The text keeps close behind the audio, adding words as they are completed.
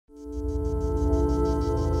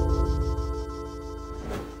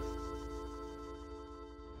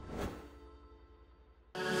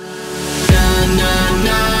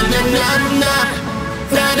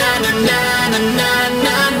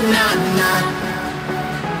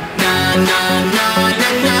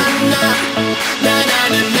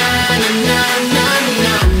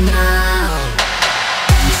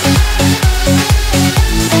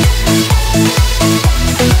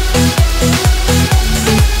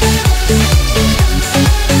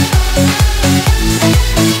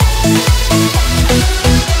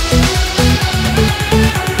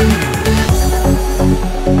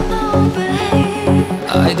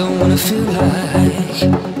I don't wanna feel like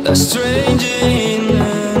a stranger in the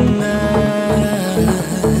night.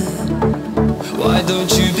 Why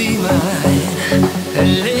don't you be mine and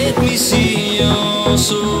let me see your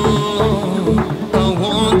soul? I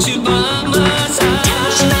want you by my side.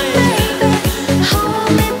 Touch me, baby,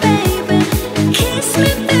 hold me, baby, kiss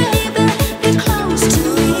me, baby, be close to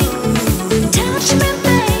me. Touch me,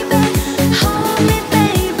 baby, hold me,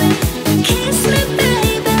 baby, kiss me,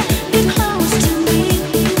 baby, be close to me.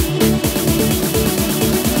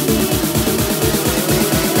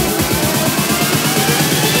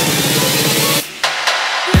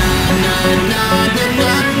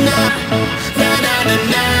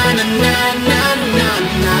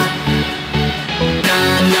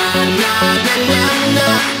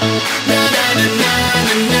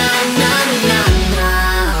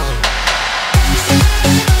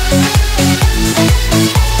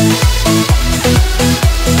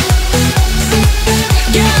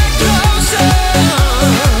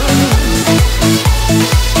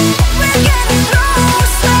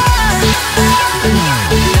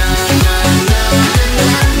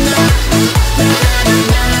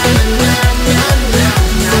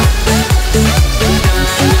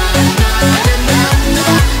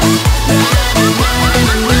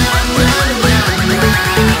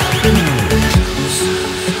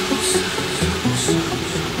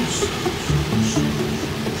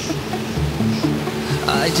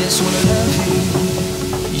 I just wanna love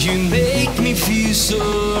you. You make me feel so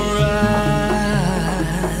right.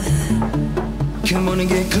 Come on and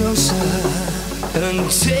get closer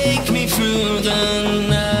and take me through the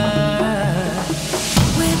night.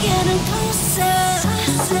 We're getting closer.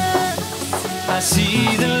 I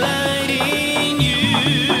see the light in you.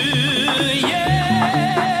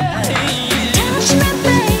 Yeah. Touch me,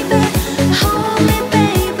 baby, hold me,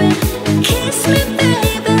 baby, kiss me,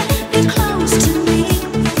 baby, be close to me.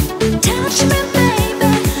 Touch me,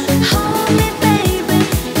 baby, hold me, baby,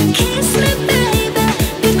 kiss me, baby,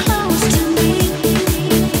 be close to me.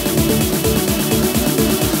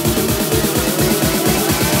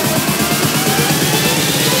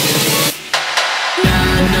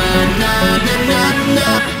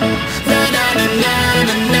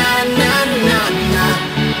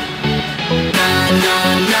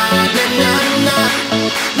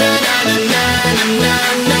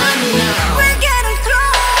 We're getting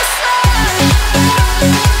closer.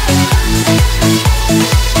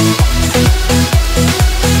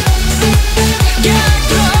 Get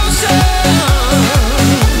closer.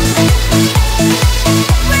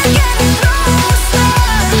 We're getting closer.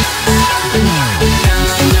 Get closer.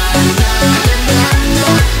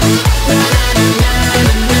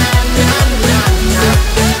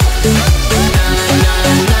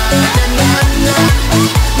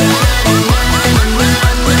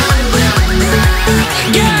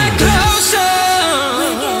 We're getting closer.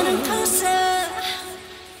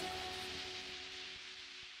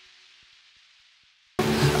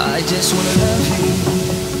 I just wanna love you.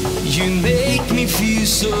 You make me feel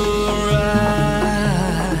so right.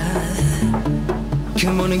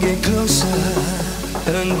 Come on and get closer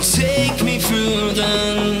and take me through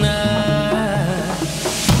the night.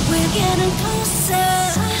 We're getting closer.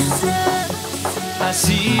 I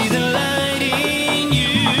see the light